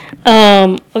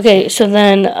 Okay, so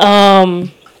then,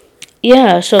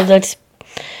 so that's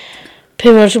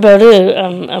pretty much about it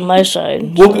on my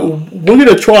side. We're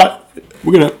gonna try.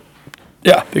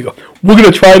 Yeah, there you go. We're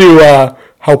gonna try to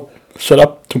help set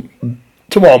up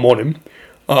tomorrow morning.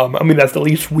 I mean, that's the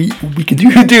least we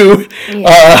can do.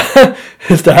 Yeah.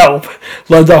 Is to help.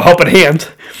 Lends our helping hand.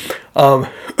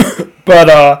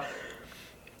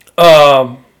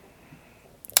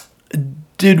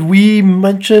 Did we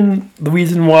mention the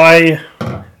reason why?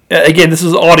 Again, this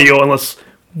is audio, unless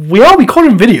we are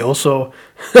recording video, so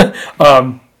the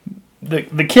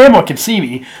camera can see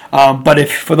me. But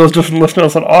if for those just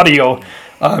listeners on audio,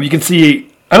 you can see.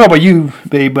 I don't know about you,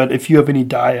 babe, but if you have any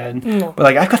dye, but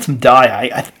like I've got some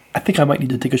dye. I think I might need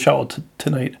to take a shower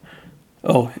tonight.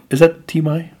 Oh, is that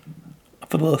TMI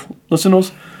for the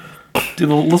listeners? Do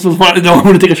the listeners want to know I'm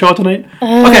going to take a shower tonight?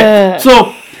 Okay,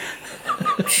 so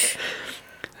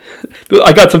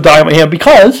I got some dye on my hand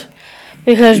because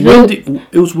Wendy,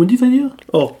 it was Wendy's idea.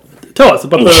 Oh, tell us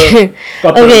about the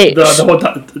whole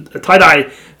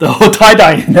tie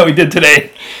dye, that we did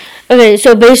today. Okay,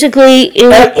 so basically,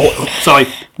 sorry,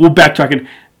 we're backtracking.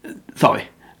 Sorry,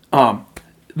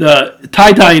 the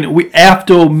tie dyeing. We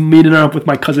after meeting up with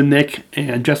my cousin Nick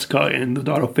and Jessica and the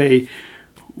daughter Faye,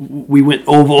 we went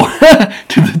over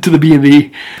to the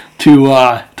B&B to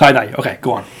tie dye. Okay,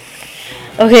 go on.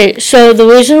 Okay, so the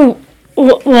reason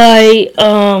why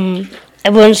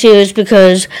everyone's here is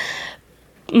because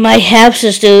my half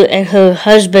sister and her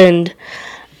husband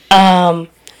my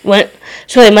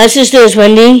sister is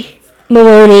Wendy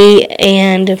Maloney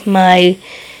and my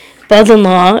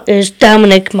brother-in-law is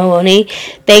Dominic Maloney.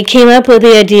 They came up with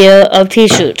the idea of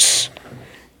t-shirts.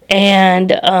 And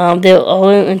they're all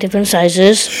in different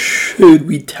sizes. Should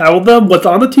we tell them what's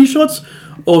on the t-shirts?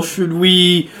 Or should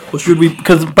we,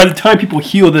 because by the time people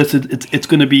hear this, it's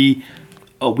going to be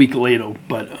a week later.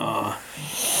 But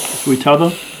should we tell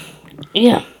them?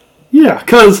 Yeah. Yeah,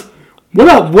 because we're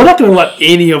not going to let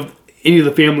any of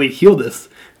the family hear this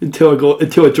until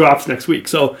it drops next week.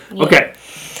 So yeah. Okay.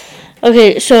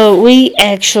 Okay, so we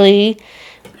actually,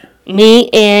 me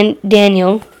and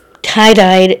Daniel,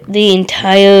 tie-dyed the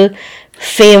entire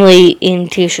family in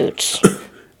t-shirts.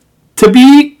 To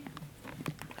be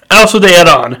also to add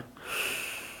on,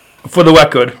 for the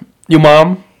record, your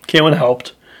mom came and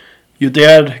helped. Your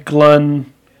dad,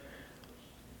 Glenn,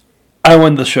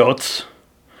 ironed the shirts.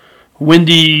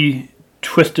 Wendy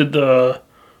twisted the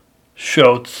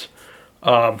shirts.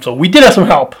 So we did have some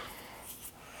help.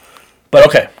 But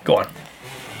okay, go on.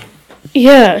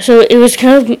 Yeah, so it was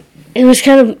kind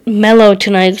of mellow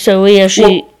tonight, so we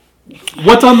actually... Well,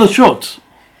 what's on the shirts?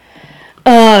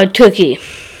 Turkey.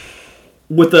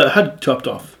 With the head chopped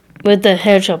off. With the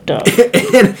hair chopped off.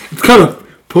 And it's kind of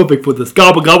perfect for this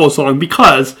Gobble Gobble song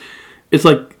because it's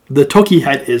like the turkey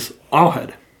head is our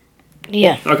head.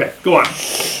 Yeah. Okay, go on.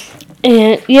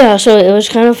 And yeah, so it was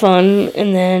kind of fun,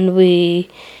 and then we...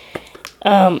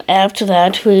 after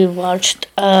that, we watched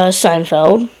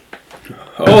Seinfeld.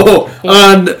 Oh,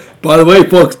 yeah. And by the way,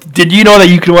 folks, did you know that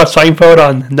you can watch Seinfeld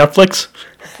on Netflix?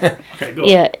 Okay, go.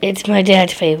 Yeah, it's my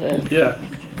dad's favorite. Yeah,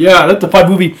 that's a fun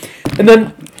movie. And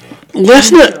then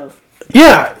last night,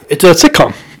 it's a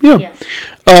sitcom. Yeah.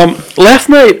 Last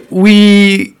night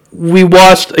we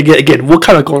watched again. We're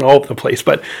kind of going all over the place,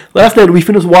 but last night we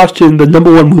finished watching the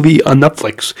 #1 movie on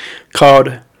Netflix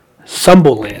called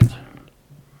Summerland.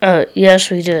 Yes,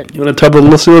 we did. You want to tell the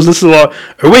listeners this is a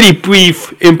really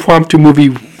brief impromptu movie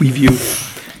review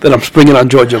that I'm springing on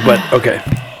Georgia, but okay.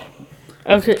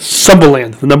 Okay.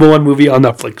 Summerland, the #1 movie on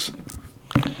Netflix.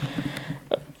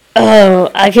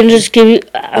 I can just give you.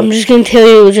 I'm just gonna tell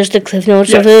you just the cliff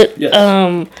notes of it. Yes.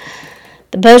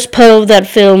 The best part of that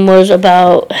film was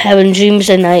about having dreams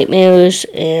and nightmares,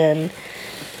 and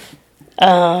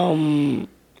I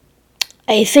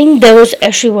think that was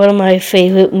actually one of my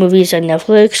favorite movies on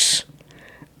Netflix.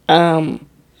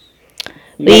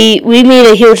 We made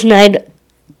a huge night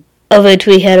of it.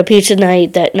 We had a pizza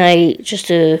night that night just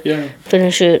to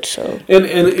finish it. So and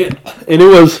it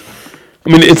was, I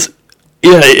mean,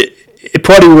 it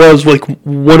probably was like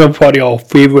one of probably our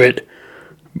favorite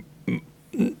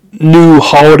new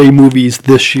holiday movies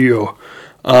this year.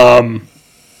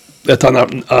 That's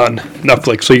on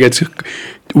Netflix. So you guys,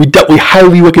 we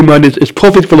highly recommend it. It's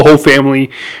perfect for the whole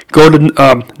family. Go to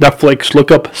Netflix,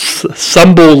 look up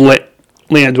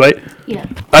Summerland, right? yeah.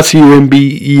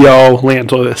 Sumber land.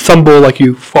 So Summer, like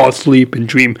you fall asleep and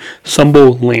dream.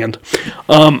 Summerland.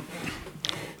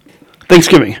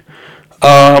 Thanksgiving.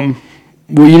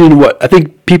 We're eating what? I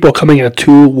think people are coming at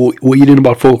 2. We're eating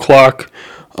about 4 o'clock.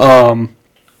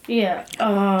 Yeah.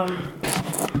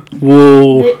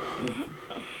 We'll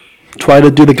try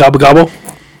to do the gobble gobble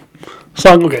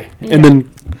song. Okay, and then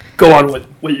go on with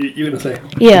what you're gonna say.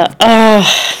 Yeah. I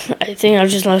think I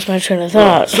just lost my train of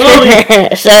thought. Sorry.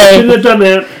 Sorry. Shouldn't have done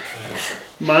that.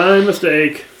 My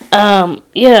mistake.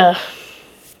 Yeah.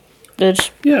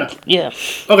 It's Yeah.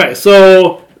 Okay,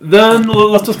 so then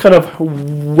let's just kind of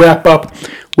wrap up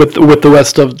with the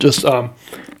rest of just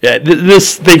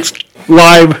this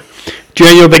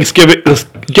January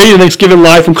Thanksgiving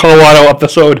live from Colorado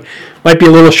episode might be a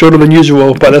little shorter than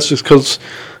usual, but that's just because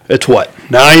it's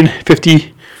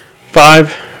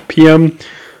 9:55 p.m.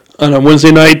 on a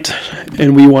Wednesday night,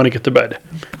 and we want to get to bed.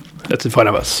 That's in front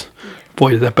of us.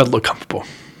 Boy, does that bed look comfortable.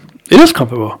 It is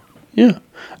comfortable. Yeah.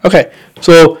 Okay,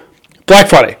 so Black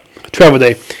Friday, travel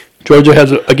day. Georgia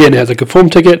has a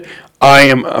confirmed ticket. I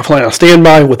am flying on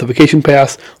standby with a vacation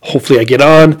pass. Hopefully I get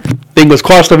on. Fingers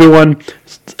crossed, everyone.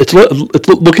 It's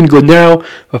looking good now,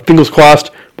 but fingers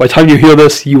crossed. By the time you hear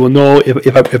this, you will know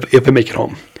if I make it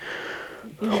home,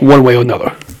 one way or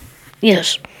another.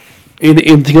 yes.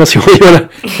 Anything else you want to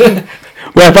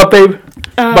wrap up, babe?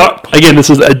 But again,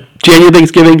 this is a January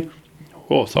Thanksgiving.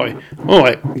 Oh, sorry. Oh,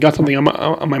 I got something on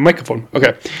my microphone.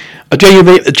 Okay, a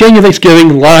January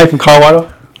Thanksgiving live from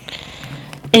Colorado.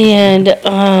 And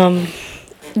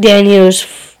Daniel's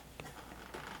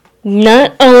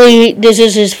not only this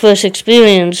is his first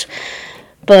experience,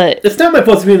 but It's not my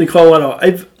first experience in Colorado.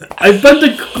 I've been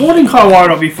to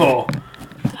Colorado before.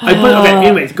 Okay,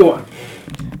 anyways, go on.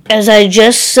 as I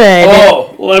just said,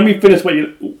 Oh, let me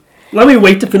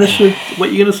wait to finish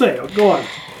what you're gonna say. Go on.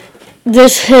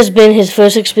 this has been his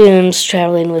first experience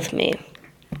traveling with me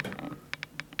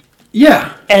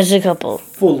Yeah, as a couple,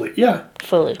 fully. Yeah,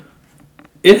 fully.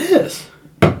 it is.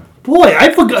 Boy,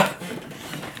 I forgot.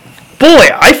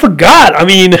 I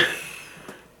mean,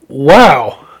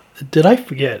 wow. Did I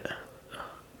forget?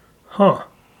 Huh.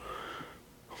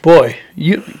 Boy,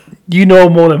 you know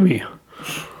more than me.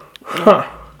 Huh.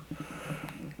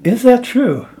 Is that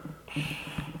true?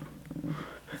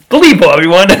 Believe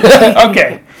everyone.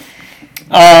 Okay.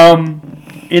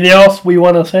 Anything else we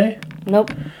want to say?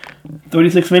 Nope.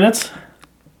 36 minutes.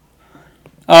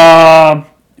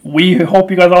 We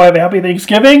hope you guys all have a happy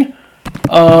Thanksgiving.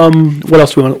 What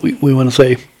else we want to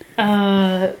say?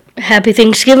 Happy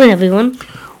Thanksgiving, everyone.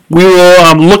 We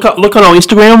will look on our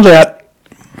Instagrams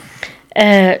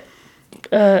at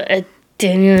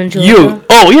Daniel and Georgia. you.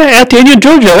 Oh yeah, at Daniel and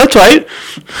Georgia. That's right.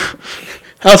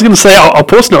 I was gonna say our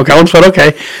personal accounts, but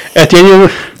okay. At Daniel.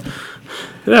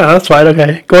 Yeah, that's right.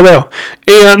 Okay, go there.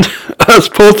 And us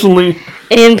personally.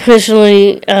 And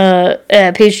personally,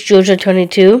 at page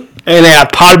Georgia22. And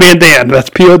at Podmandan. That's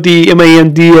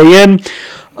PODMANDAN.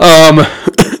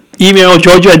 Email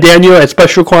GeorgiaandDaniel at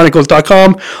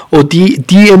specialchronicles.com or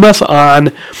DM us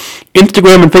on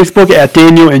Instagram and Facebook at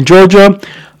Daniel and Georgia.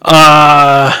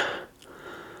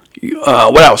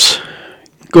 What else?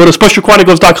 Go to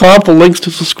specialchronicles.com for links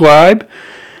to subscribe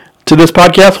to this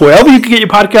podcast, wherever you can get your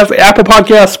podcast, Apple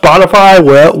Podcasts, Spotify,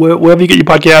 wherever you get your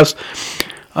podcasts.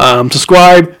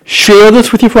 Subscribe, share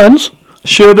this with your friends.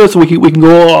 Share this so we can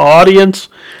grow our audience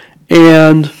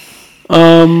And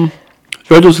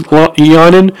Georgia's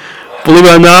yawning. Believe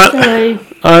it or not, Sorry.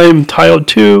 I'm tired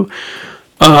too.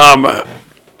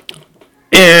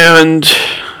 And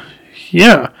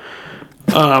yeah,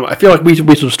 I feel like we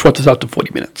should stretch this out to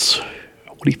 40 minutes.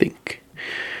 What do you think?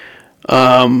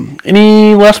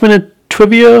 Any last minute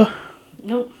trivia?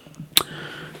 Nope.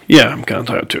 Yeah, I'm kind of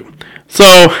tired too.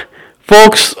 So,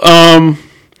 folks,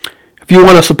 if you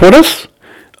want to support us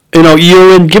in our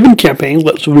year-end giving campaign,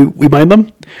 let's remind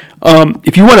them.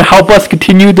 If you want to help us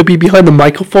continue to be behind the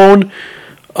microphone,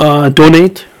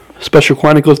 donate.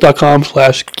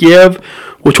 SpecialChronicles.com/give.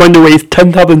 We're trying to raise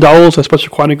 $10,000 at Special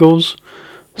Chronicles.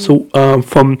 So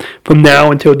from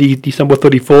now until December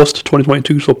 31st,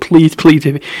 2022. So please,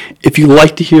 if you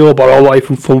like to hear about our life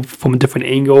from a different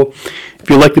angle, if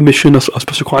you like the mission of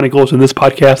Special Chronicles and this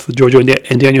podcast, the Georgia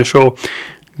and Daniel Show,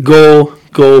 go,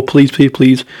 please.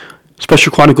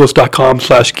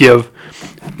 SpecialChronicles.com/give.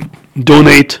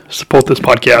 Donate, support this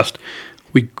podcast.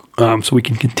 So we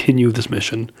can continue this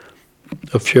mission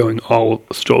of sharing all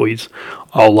stories,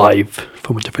 all life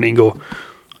from a different angle.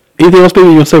 Anything else, baby,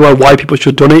 you want to say about why people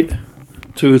should donate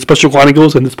to Special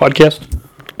Chronicles and this podcast?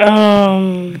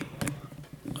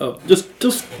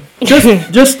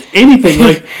 Just anything,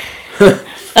 like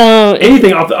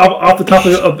anything off the top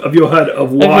of your head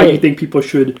of why you think people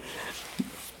should.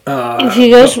 If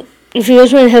you guys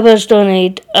want to help us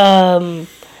donate,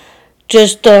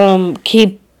 just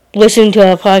keep listening to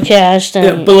our podcast. And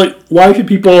Yeah, but like, why should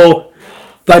people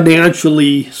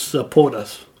financially support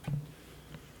us?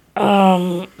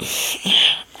 I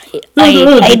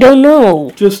don't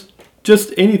know. Just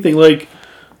anything, like,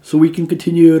 so we can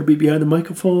continue to be behind the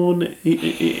microphone.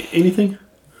 Anything?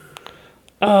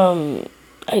 I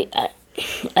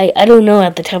don't know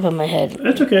at the top of my head.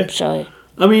 That's okay. Sorry.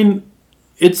 I mean,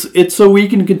 it's so we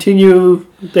can continue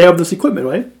to have this equipment,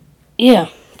 right? Yeah,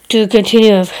 to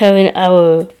continue of having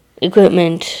our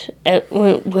equipment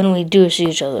when we do see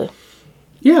each other.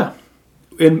 Yeah,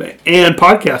 and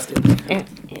podcasting. Yeah.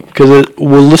 Because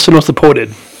we're listener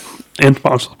supported and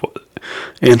sponsor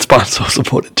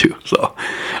supported too. So,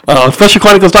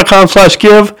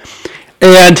 SpecialChronicles.com/give.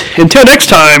 And until next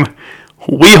time,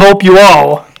 we hope you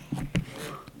all.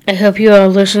 I hope you are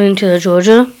listening to the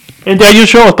Georgia And Daniel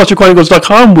Show at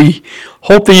SpecialChronicles.com. We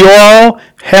hope that you all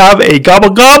have a gobble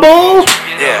gobble.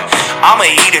 Yeah, I'ma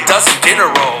eat a dozen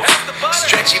dinner rolls.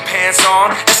 Stretchy pants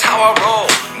on, that's how I roll.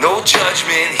 No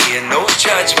judgment here, no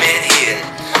judgment here.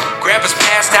 Grandpa's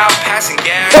passed out, passing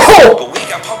gas. But we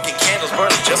got pumpkin candles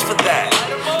burning just for that.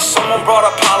 Someone brought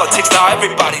up politics, now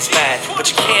everybody's mad. But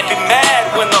you can't be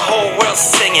mad when the whole world's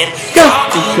singing.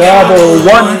 Gobble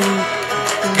one,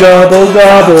 gobble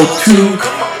gobble two,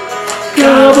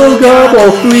 gobble gobble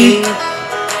three,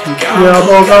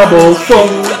 gobble gobble four,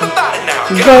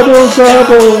 gobble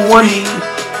gobble one,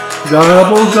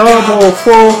 gobble gobble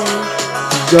four,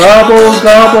 gobble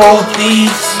gobble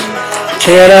please.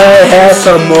 Can I have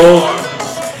some more?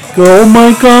 Oh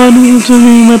my God, who's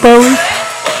in my belly?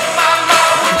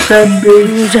 Oh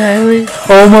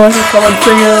my, come on,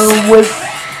 sing it with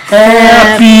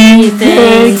Happy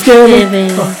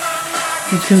Thanksgiving.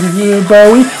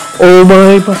 Bowie. Oh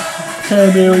my,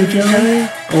 Mary Jane.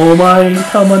 Oh my,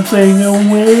 come on, sing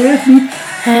it with me.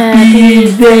 Happy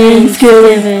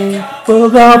Thanksgiving.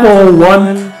 Gobble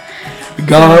one,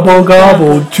 gobble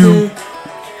gobble two.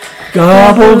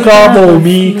 Gobble gobble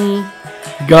me,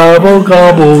 gobble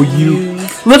gobble you.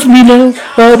 Let me know.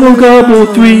 Gobble gobble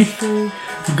three,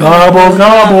 gobble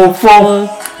gobble four,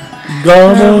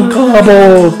 gobble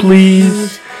gobble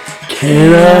please.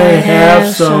 Can I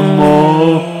have some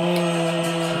more?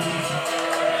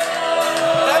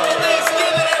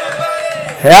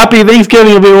 Happy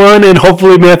Thanksgiving, everyone, and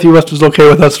hopefully Matthew West is okay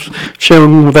with us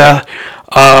sharing with that.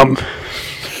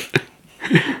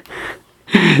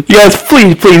 You guys,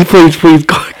 please go to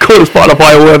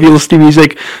Spotify or wherever you listen to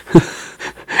music,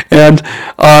 and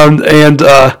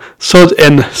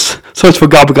search for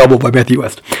Gobble Gobble by Matthew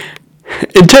West.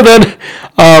 Until then,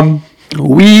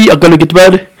 we are gonna get to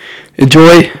bed.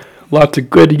 Enjoy lots of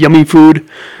good, yummy food.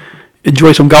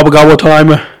 Enjoy some Gobble Gobble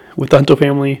time with the Hunter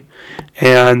family,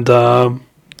 and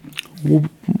we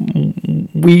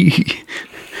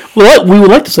would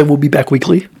like to say we'll be back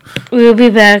weekly. We'll be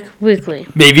back weekly.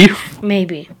 Maybe.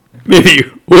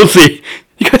 We'll see.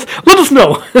 You guys, let us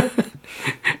know.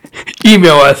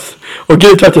 Email us or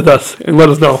get in touch with us and let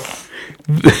us know.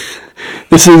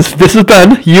 This is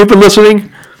Ben. You've been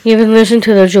listening. You've been listening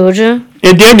to the Georgia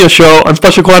and Daniel Show on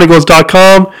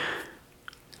SpecialChronicles.com.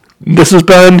 This is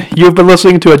Ben. You've been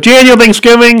listening to a Daniel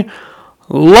Thanksgiving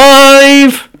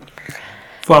live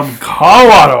from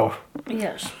Colorado.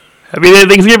 Yes. Happy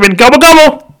Thanksgiving. Gobble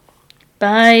gobble.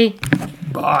 Bye.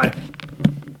 Bye.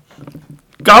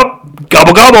 Gobble,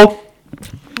 gobble, gobble.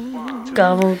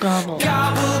 Gobble, gobble.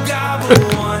 Gobble, gobble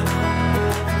one,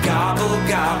 gobble,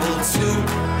 gobble two,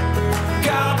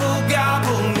 gobble,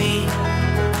 gobble me,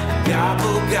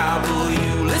 gobble, gobble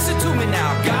you. Listen to me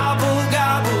now. Gobble,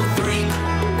 gobble three,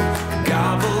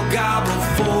 gobble, gobble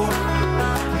four,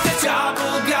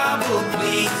 gobble, gobble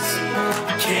please.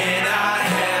 Can I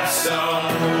have some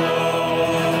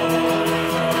more?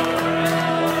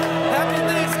 Happy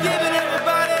Thanksgiving,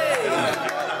 everybody!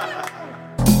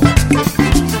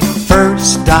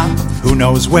 First stop, who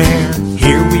knows where?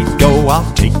 Here we go,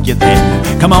 I'll take you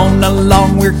there. Come on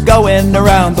along, we're going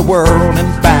around the world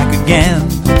and back again.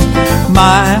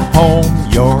 My home,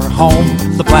 your home,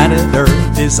 the planet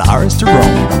Earth is ours to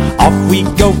roam. Off we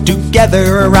go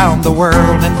together around the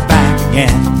world and back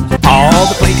again. All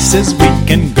the places we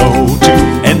can go to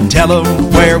and tell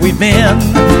them where we've been.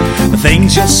 The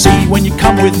things you'll see when you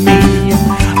come with me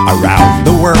around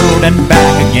the world and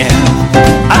back again.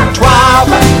 I'm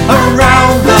traveling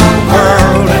around the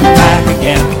world and back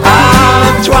again.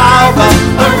 I'm traveling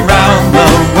around the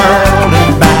world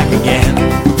and back again.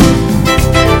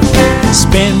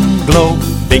 Spin globe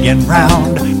big and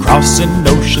round, crossing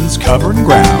oceans, covering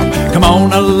ground. Come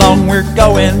on along, we're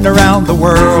going around the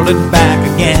world and back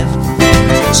again.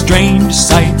 Strange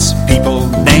sights, people,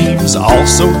 names, all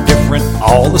so different,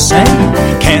 all the same.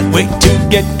 Can't wait to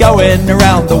get going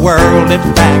around the world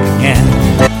and back again.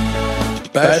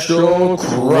 Special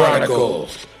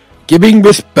Chronicles, giving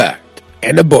respect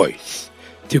and a voice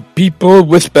to people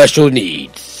with special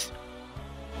needs.